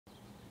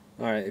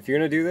Alright, if you're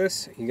going to do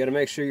this, you got to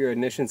make sure your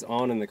ignition's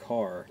on in the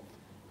car.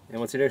 And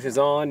once your ignition's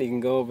on, you can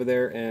go over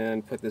there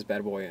and put this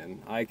bad boy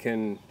in. I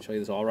can show you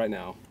this all right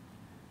now.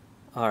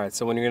 Alright,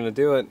 so when you're going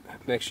to do it,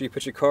 make sure you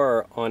put your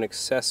car on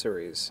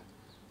accessories.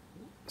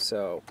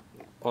 So,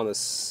 on the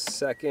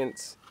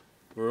second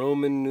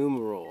Roman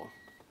numeral,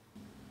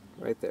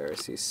 right there,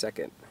 see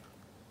second.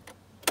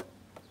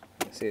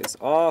 See, it's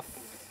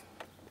off,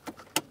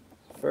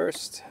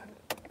 first,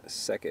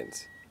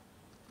 second.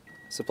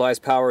 Supplies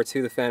power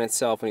to the fan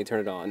itself when you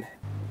turn it on.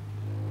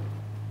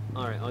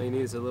 Alright, all you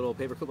need is a little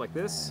paper clip like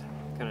this,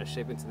 kind of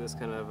shape into this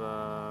kind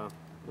of,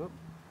 whoop,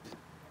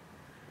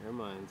 never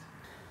mind.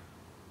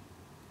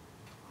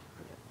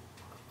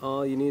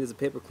 All you need is a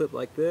paper clip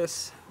like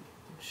this,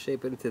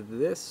 shape it into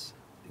this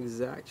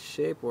exact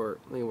shape, or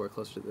anywhere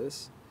closer to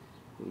this,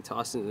 and you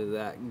toss it into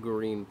that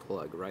green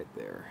plug right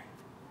there.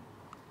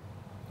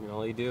 And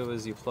all you do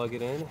is you plug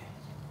it in.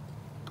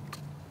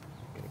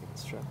 Gotta get the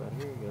strap out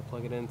here. You gotta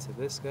plug it into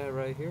this guy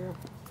right here,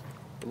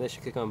 and this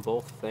should kick on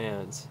both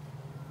fans.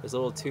 There's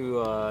little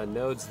two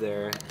nodes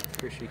there.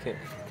 Pretty sure you can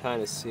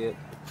kind of see it.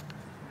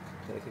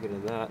 Gotta kick it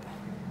in that.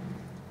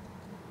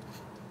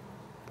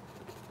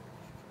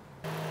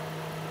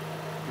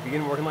 If you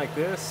begin working like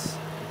this,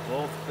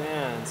 both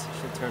fans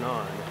should turn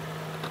on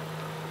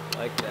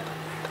like that.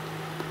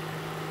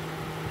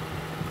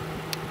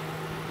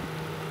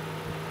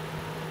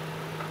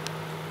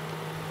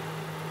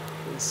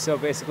 So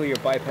basically you're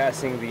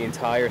bypassing the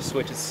entire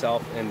switch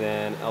itself and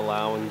then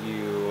allowing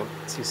you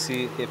to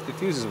see if the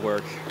fuses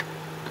work.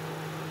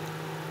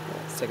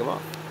 Let's take them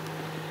off.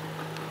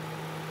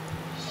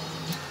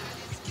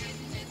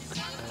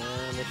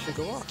 And they should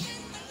go off.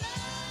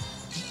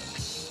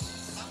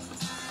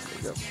 There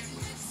you go.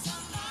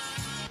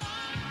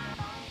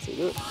 That's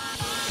it.